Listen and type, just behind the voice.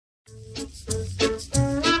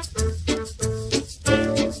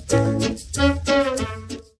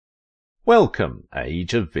Welcome,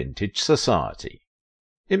 age of vintage society.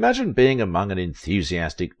 Imagine being among an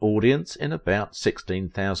enthusiastic audience in about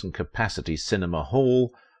 16,000 capacity cinema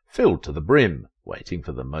hall, filled to the brim, waiting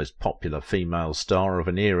for the most popular female star of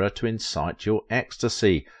an era to incite your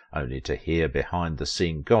ecstasy, only to hear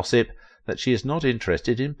behind-the-scene gossip that she is not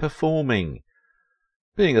interested in performing.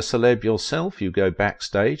 Being a celeb yourself, you go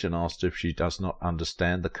backstage and ask if she does not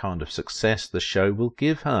understand the kind of success the show will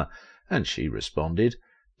give her, and she responded,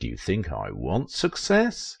 "Do you think I want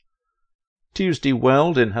success?" Tuesday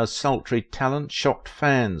Weld in her sultry talent shocked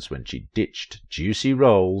fans when she ditched juicy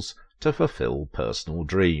roles to fulfill personal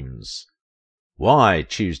dreams. Why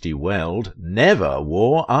Tuesday Weld never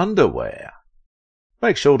wore underwear.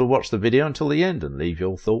 Make sure to watch the video until the end and leave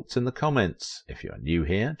your thoughts in the comments. If you are new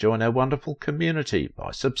here, join our wonderful community by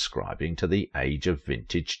subscribing to the Age of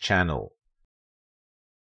Vintage channel.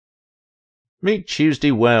 Meet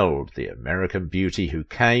Tuesday Weld, the American beauty who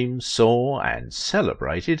came, saw and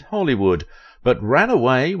celebrated Hollywood, but ran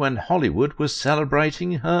away when Hollywood was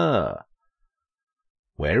celebrating her.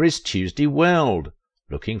 Where is Tuesday Weld?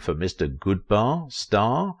 Looking for Mr. Goodbar,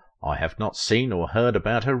 star? I have not seen or heard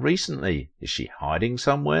about her recently. Is she hiding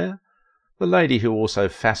somewhere? The lady who also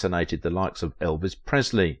fascinated the likes of Elvis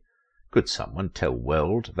Presley. Could someone tell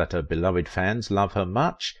Weld that her beloved fans love her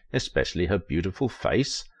much, especially her beautiful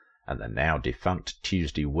face? And the now defunct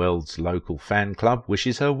Tuesday Weld's local fan club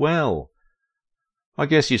wishes her well. I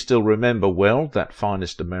guess you still remember Weld, that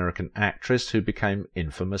finest American actress who became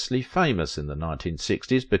infamously famous in the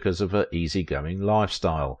 1960s because of her easygoing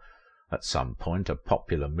lifestyle. At some point a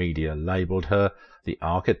popular media labelled her the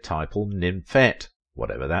archetypal nymphette,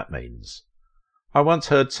 whatever that means. I once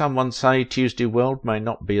heard someone say Tuesday Weld may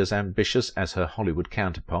not be as ambitious as her Hollywood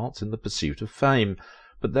counterparts in the pursuit of fame,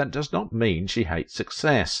 but that does not mean she hates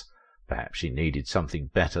success. Perhaps she needed something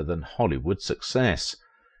better than Hollywood success.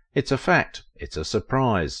 It's a fact, it's a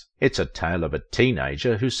surprise, it's a tale of a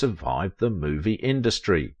teenager who survived the movie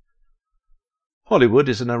industry. Hollywood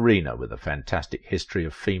is an arena with a fantastic history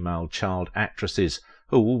of female child actresses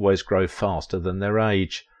who always grow faster than their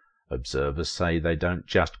age. Observers say they don't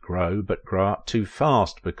just grow, but grow up too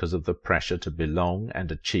fast because of the pressure to belong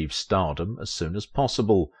and achieve stardom as soon as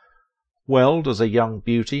possible. Weld, as a young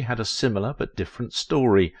beauty, had a similar but different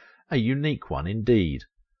story, a unique one indeed.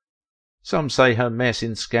 Some say her mess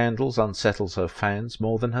in scandals unsettles her fans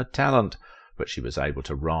more than her talent, but she was able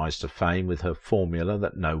to rise to fame with her formula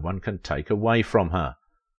that no one can take away from her.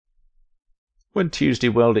 When Tuesday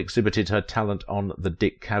Weld exhibited her talent on The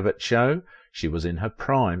Dick Cavett Show, she was in her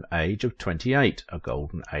prime age of 28, a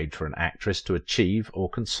golden age for an actress to achieve or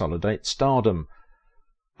consolidate stardom.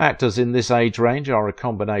 Actors in this age range are a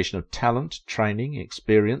combination of talent, training,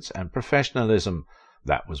 experience and professionalism.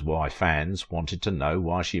 That was why fans wanted to know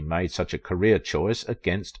why she made such a career choice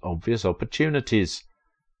against obvious opportunities.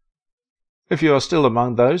 If you are still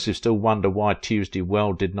among those who still wonder why Tuesday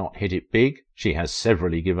Weld did not hit it big, she has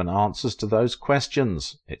severally given answers to those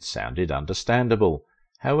questions. It sounded understandable.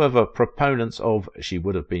 However, proponents of she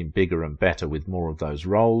would have been bigger and better with more of those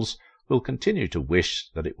roles will continue to wish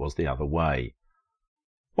that it was the other way.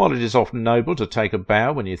 While it is often noble to take a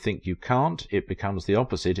bow when you think you can't, it becomes the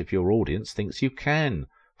opposite if your audience thinks you can.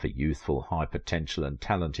 For youthful, high potential and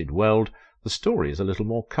talented Weld, the story is a little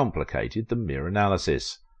more complicated than mere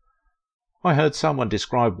analysis. I heard someone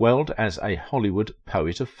describe Weld as a Hollywood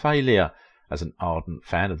poet of failure. As an ardent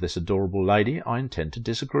fan of this adorable lady, I intend to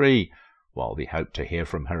disagree. While we hope to hear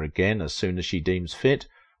from her again as soon as she deems fit,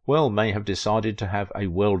 Weld may have decided to have a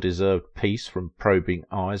well-deserved peace from probing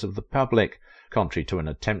eyes of the public, contrary to an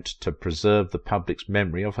attempt to preserve the public's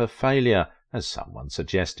memory of her failure, as someone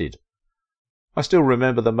suggested. I still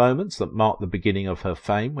remember the moments that marked the beginning of her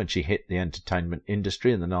fame when she hit the entertainment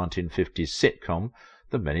industry in the 1950s sitcom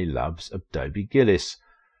The Many Loves of Dobie Gillis.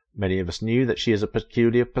 Many of us knew that she is a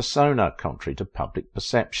peculiar persona, contrary to public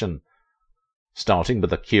perception. Starting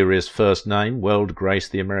with a curious first name, Weld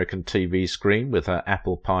graced the American TV screen with her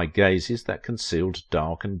apple pie gazes that concealed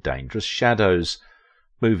dark and dangerous shadows.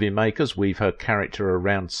 Movie makers weave her character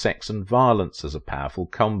around sex and violence as a powerful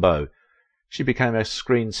combo. She became a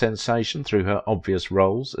screen sensation through her obvious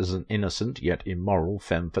roles as an innocent yet immoral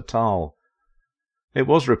femme fatale. It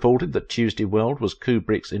was reported that Tuesday Weld was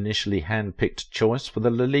Kubrick's initially hand-picked choice for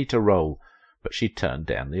the Lolita role, but she turned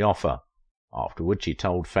down the offer. Afterward she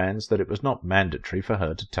told fans that it was not mandatory for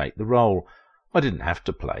her to take the role. I didn't have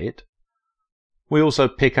to play it. We also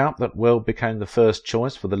pick up that Weld became the first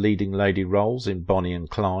choice for the leading lady roles in Bonnie and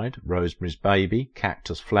Clyde, Rosemary's Baby,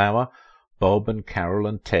 Cactus Flower, Bob and Carol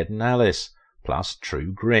and Ted and Alice, plus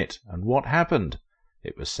True Grit. And what happened?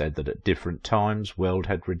 It was said that at different times Weld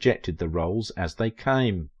had rejected the roles as they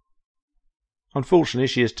came. Unfortunately,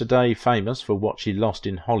 she is today famous for what she lost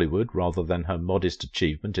in Hollywood rather than her modest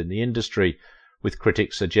achievement in the industry, with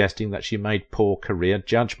critics suggesting that she made poor career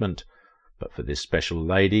judgment. But for this special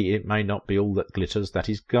lady it may not be all that glitters that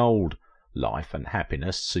is gold. Life and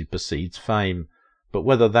happiness supersedes fame, but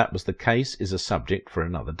whether that was the case is a subject for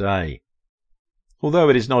another day. Although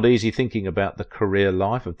it is not easy thinking about the career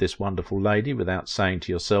life of this wonderful lady without saying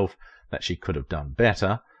to yourself that she could have done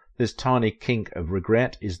better, this tiny kink of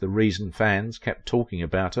regret is the reason fans kept talking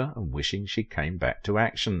about her and wishing she came back to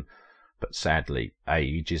action. But sadly,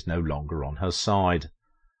 age is no longer on her side.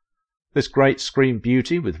 This great screen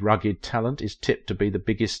beauty with rugged talent is tipped to be the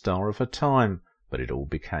biggest star of her time, but it all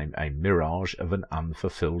became a mirage of an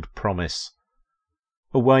unfulfilled promise.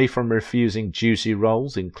 Away from refusing juicy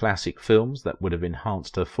roles in classic films that would have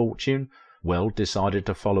enhanced her fortune, Weld decided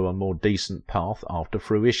to follow a more decent path after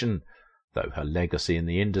fruition, though her legacy in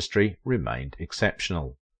the industry remained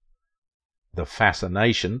exceptional. The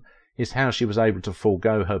fascination is how she was able to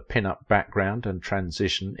forego her pin-up background and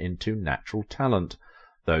transition into natural talent.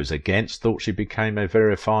 Those against thought she became a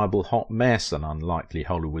verifiable hot mess, an unlikely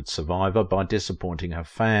Hollywood survivor, by disappointing her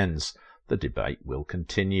fans. The debate will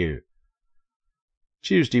continue.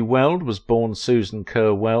 Tuesday Weld was born Susan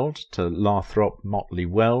Kerr Weld to Lathrop Motley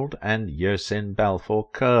Weld and Yosin Balfour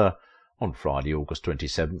Kerr on Friday, August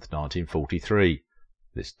 27, 1943.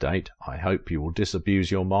 This date, I hope you will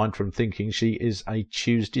disabuse your mind from thinking she is a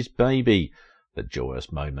Tuesday's baby. The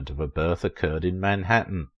joyous moment of her birth occurred in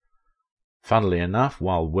Manhattan. Funnily enough,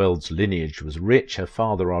 while Weld's lineage was rich, her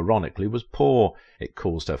father ironically was poor. It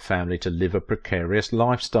caused her family to live a precarious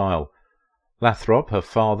lifestyle. Lathrop, her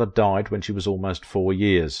father, died when she was almost 4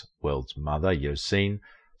 years. Weld's mother, Yosin,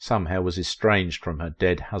 somehow was estranged from her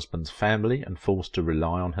dead husband's family and forced to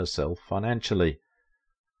rely on herself financially.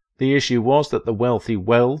 The issue was that the wealthy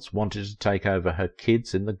Welds wanted to take over her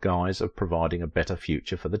kids in the guise of providing a better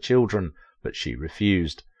future for the children, but she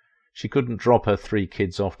refused. She couldn't drop her 3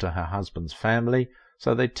 kids off to her husband's family,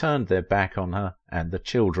 so they turned their back on her and the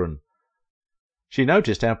children. She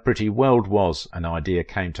noticed how pretty Weld was. An idea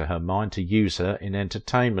came to her mind to use her in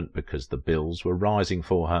entertainment because the bills were rising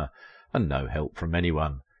for her, and no help from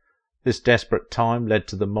anyone. This desperate time led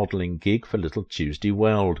to the modelling gig for little Tuesday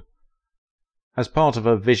Weld. As part of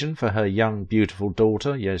her vision for her young, beautiful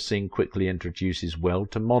daughter, Yosin quickly introduces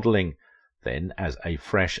Weld to modelling. Then, as a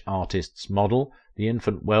fresh artist's model, the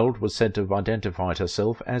infant Weld was said to have identified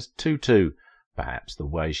herself as Tutu, perhaps the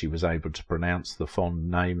way she was able to pronounce the fond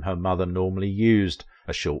name her mother normally used,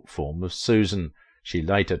 a short form of Susan. She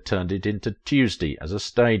later turned it into Tuesday as a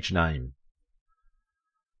stage name.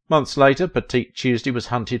 Months later, Petite Tuesday was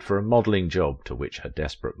hunted for a modelling job, to which her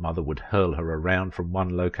desperate mother would hurl her around from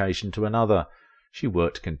one location to another. She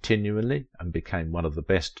worked continually and became one of the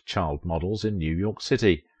best child models in New York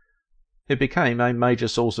City. It became a major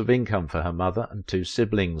source of income for her mother and 2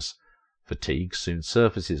 siblings. Fatigue soon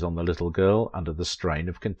surfaces on the little girl under the strain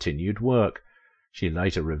of continued work. She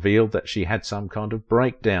later revealed that she had some kind of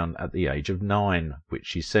breakdown at the age of 9, which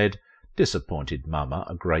she said disappointed Mama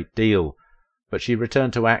a great deal. But she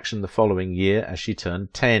returned to action the following year as she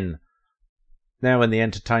turned 10. Now in the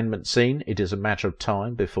entertainment scene, it is a matter of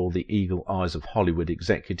time before the eagle eyes of Hollywood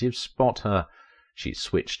executives spot her. She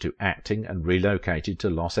switched to acting and relocated to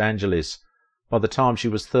Los Angeles. By the time she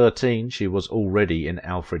was 13, she was already in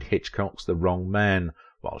Alfred Hitchcock's The Wrong Man,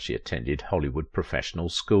 while she attended Hollywood Professional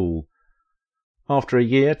School. After a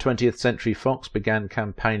year, 20th Century Fox began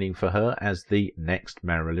campaigning for her as the next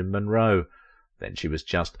Marilyn Monroe. Then she was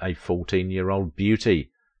just a 14-year-old beauty.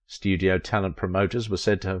 Studio talent promoters were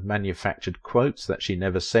said to have manufactured quotes that she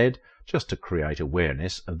never said, just to create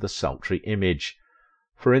awareness of the sultry image.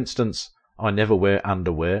 For instance, "I never wear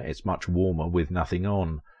underwear, it's much warmer with nothing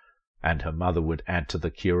on." And her mother would add to the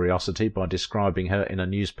curiosity by describing her in a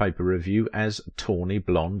newspaper review as tawny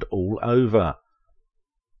blonde all over.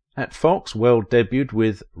 At Fox, Weld debuted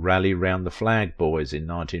with Rally Round the Flag Boys in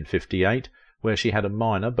 1958, where she had a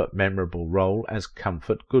minor but memorable role as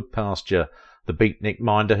Comfort Goodpasture, the beatnik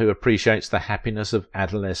minder who appreciates the happiness of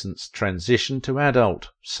adolescent's transition to adult.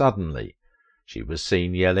 Suddenly, she was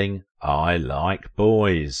seen yelling, "I like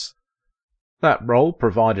boys." That role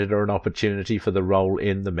provided her an opportunity for the role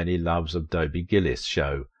in The Many Loves of Dobie Gillis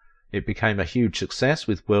show. It became a huge success,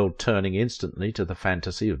 with Weld turning instantly to the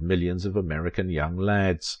fantasy of millions of American young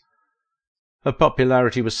lads. Her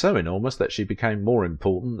popularity was so enormous that she became more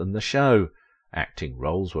important than the show. Acting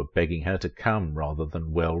roles were begging her to come rather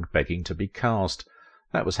than Weld begging to be cast.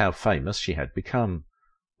 That was how famous she had become.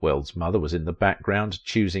 Weld's mother was in the background,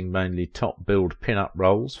 choosing mainly top-billed pin-up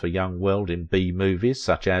roles for young Weld in B-movies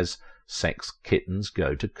such as Sex Kittens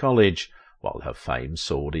Go to College, while her fame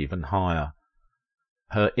soared even higher.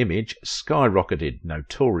 Her image skyrocketed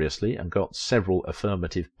notoriously and got several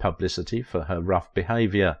affirmative publicity for her rough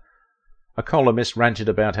behaviour. A columnist ranted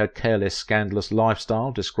about her careless, scandalous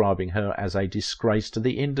lifestyle, describing her as a disgrace to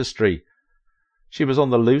the industry. She was on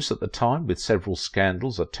the loose at the time, with several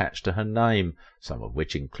scandals attached to her name, some of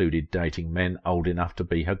which included dating men old enough to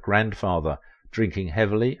be her grandfather, drinking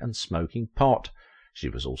heavily and smoking pot. She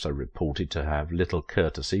was also reported to have little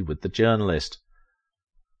courtesy with the journalist.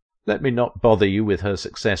 Let me not bother you with her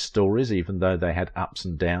success stories, even though they had ups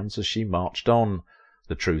and downs as she marched on.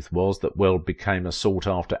 The truth was that Weld became a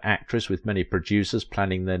sought-after actress, with many producers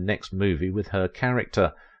planning their next movie with her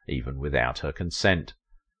character, even without her consent.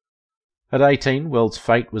 At 18, Weld's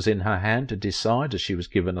fate was in her hand to decide, as she was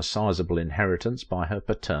given a sizable inheritance by her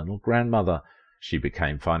paternal grandmother. She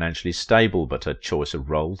became financially stable, but her choice of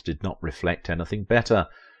roles did not reflect anything better.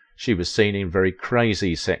 She was seen in very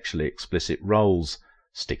crazy, sexually explicit roles,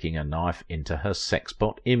 sticking a knife into her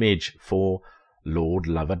sexbot image for Lord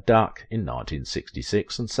Lover Duck in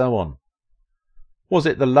 1966, and so on. Was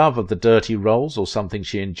it the love of the dirty roles, or something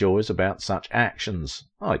she enjoys about such actions?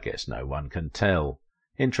 I guess no one can tell.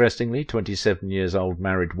 Interestingly, 27-year-old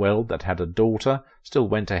married Weld, that had a daughter, still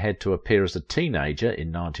went ahead to appear as a teenager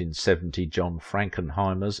in 1970 John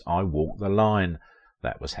Frankenheimer's I Walk the Line.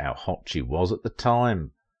 That was how hot she was at the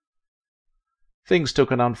time. Things took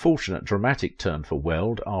an unfortunate dramatic turn for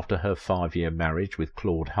Weld after her 5-year marriage with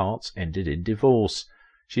Claude Hartz ended in divorce.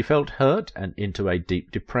 She felt hurt and into a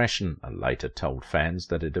deep depression, and later told fans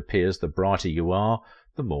that it appears the brighter you are,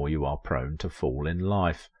 the more you are prone to fall in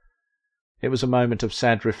life. It was a moment of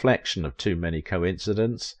sad reflection of too many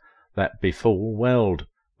coincidences that befall Weld.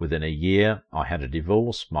 Within a year I had a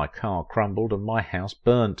divorce, my car crumbled and my house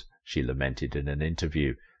burnt, she lamented in an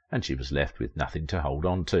interview, and she was left with nothing to hold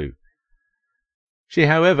on to. She,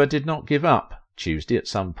 however, did not give up. Tuesday at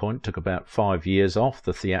some point took about 5 years off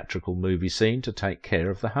the theatrical movie scene to take care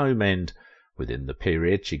of the home end. Within the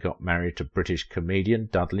period she got married to British comedian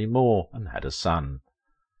Dudley Moore and had a son.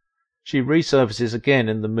 She resurfaces again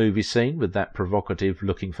in the movie scene with that provocative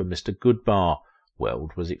Looking for Mr. Goodbar.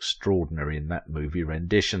 Weld was extraordinary in that movie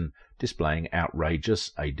rendition, displaying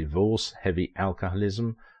outrageous, a divorce, heavy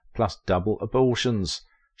alcoholism, plus double abortions.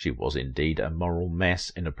 She was indeed a moral mess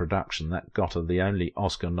in a production that got her the only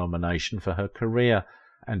Oscar nomination for her career,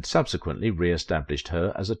 and subsequently re-established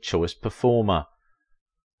her as a choice performer.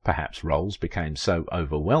 Perhaps roles became so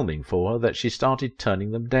overwhelming for her that she started turning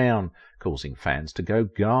them down, causing fans to go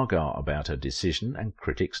gaga about her decision and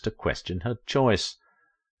critics to question her choice.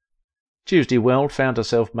 Tuesday Weld found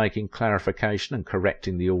herself making clarification and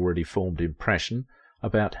correcting the already formed impression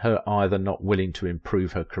about her either not willing to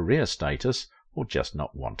improve her career status or just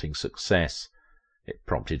not wanting success. It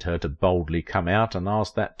prompted her to boldly come out and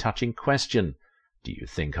ask that touching question, "Do you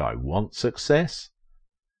think I want success?"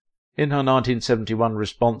 In her 1971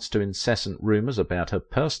 response to incessant rumours about her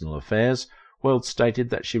personal affairs, Weld stated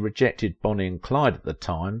that she rejected Bonnie and Clyde at the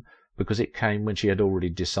time because it came when she had already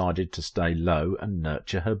decided to stay low and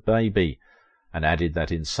nurture her baby, and added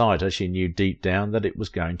that inside her she knew deep down that it was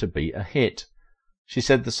going to be a hit. She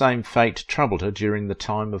said the same fate troubled her during the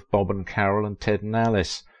time of Bob and Carol and Ted and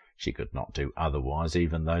Alice. She could not do otherwise,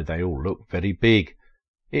 even though they all looked very big.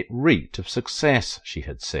 It reeked of success, she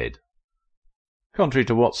had said. Contrary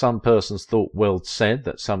to what some persons thought, Weld said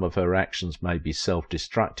that some of her actions may be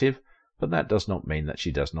self-destructive, but that does not mean that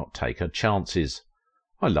she does not take her chances.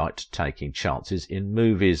 I liked taking chances in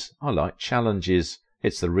movies. I like challenges.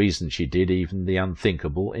 It's the reason she did even the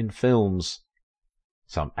unthinkable in films.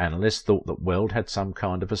 Some analysts thought that Weld had some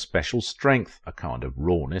kind of a special strength, a kind of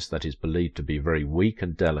rawness that is believed to be very weak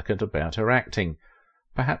and delicate about her acting.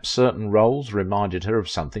 Perhaps certain roles reminded her of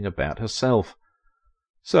something about herself.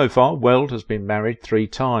 So far, Weld has been married 3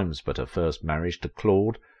 times, but her first marriage to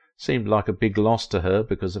Claude seemed like a big loss to her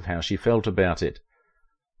because of how she felt about it.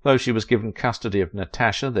 Though she was given custody of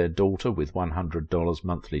Natasha, their daughter, with $100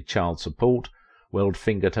 monthly child support, Weld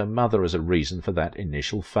fingered her mother as a reason for that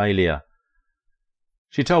initial failure.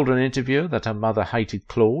 She told an interviewer that her mother hated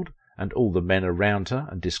Claude and all the men around her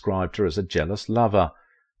and described her as a jealous lover.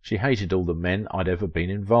 She hated all the men I'd ever been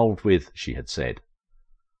involved with, she had said.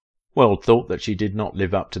 Weld thought that she did not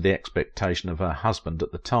live up to the expectation of her husband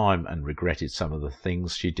at the time and regretted some of the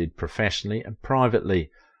things she did professionally and privately.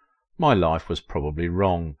 My life was probably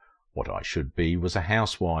wrong. What I should be was a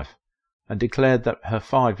housewife, and declared that her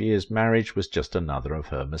 5 years' marriage was just another of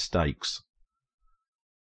her mistakes.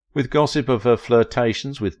 With gossip of her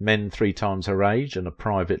flirtations with men 3 times her age and a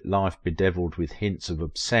private life bedevilled with hints of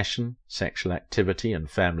obsession, sexual activity and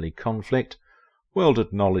family conflict, Weld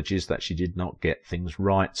acknowledges that she did not get things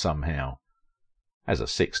right somehow. As a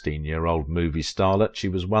 16-year-old movie starlet, she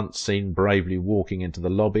was once seen bravely walking into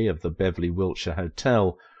the lobby of the Beverly Wilshire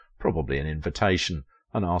Hotel, probably an invitation,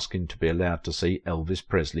 and asking to be allowed to see Elvis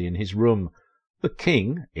Presley in his room. The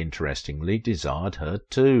King, interestingly, desired her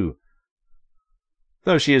too.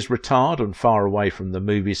 Though she is retired and far away from the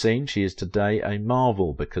movie scene, she is today a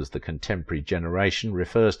marvel because the contemporary generation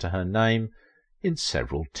refers to her name in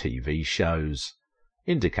several TV shows,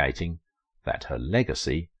 indicating that her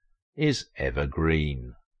legacy is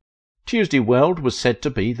evergreen. Tuesday Weld was said to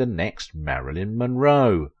be the next Marilyn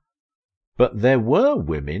Monroe, but there were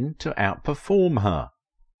women to outperform her.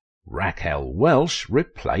 Raquel Welch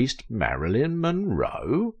replaced Marilyn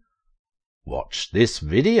Monroe? Watch this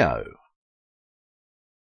video.